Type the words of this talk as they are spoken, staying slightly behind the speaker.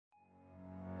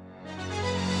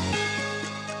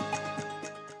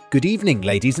Good evening,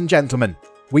 ladies and gentlemen.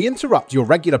 We interrupt your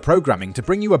regular programming to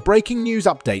bring you a breaking news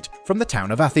update from the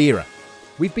town of Athera.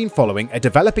 We've been following a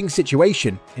developing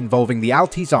situation involving the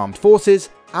Altis armed forces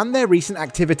and their recent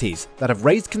activities that have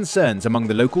raised concerns among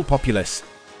the local populace.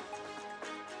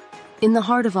 In the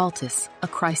heart of Altis, a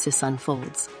crisis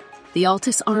unfolds. The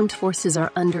Altis armed forces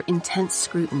are under intense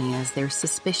scrutiny as their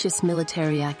suspicious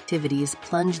military activities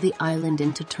plunge the island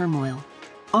into turmoil.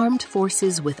 Armed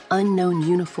forces with unknown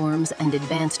uniforms and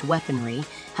advanced weaponry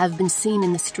have been seen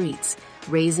in the streets,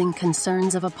 raising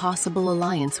concerns of a possible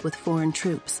alliance with foreign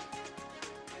troops.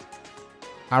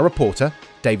 Our reporter,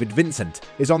 David Vincent,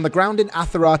 is on the ground in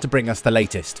Athera to bring us the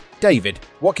latest. David,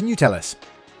 what can you tell us?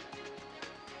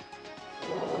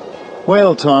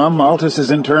 Well, Tom, Altis is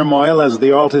in turmoil as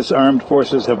the Altis armed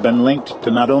forces have been linked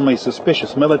to not only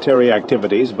suspicious military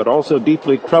activities, but also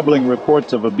deeply troubling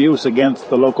reports of abuse against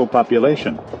the local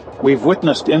population. We've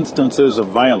witnessed instances of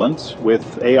violence, with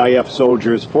AIF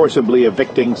soldiers forcibly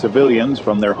evicting civilians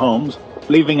from their homes,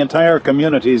 leaving entire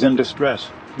communities in distress.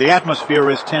 The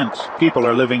atmosphere is tense. People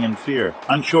are living in fear,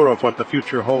 unsure of what the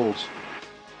future holds.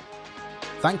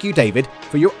 Thank you, David,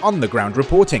 for your on-the-ground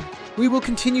reporting. We will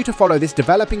continue to follow this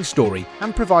developing story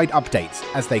and provide updates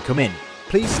as they come in.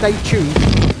 Please stay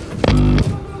tuned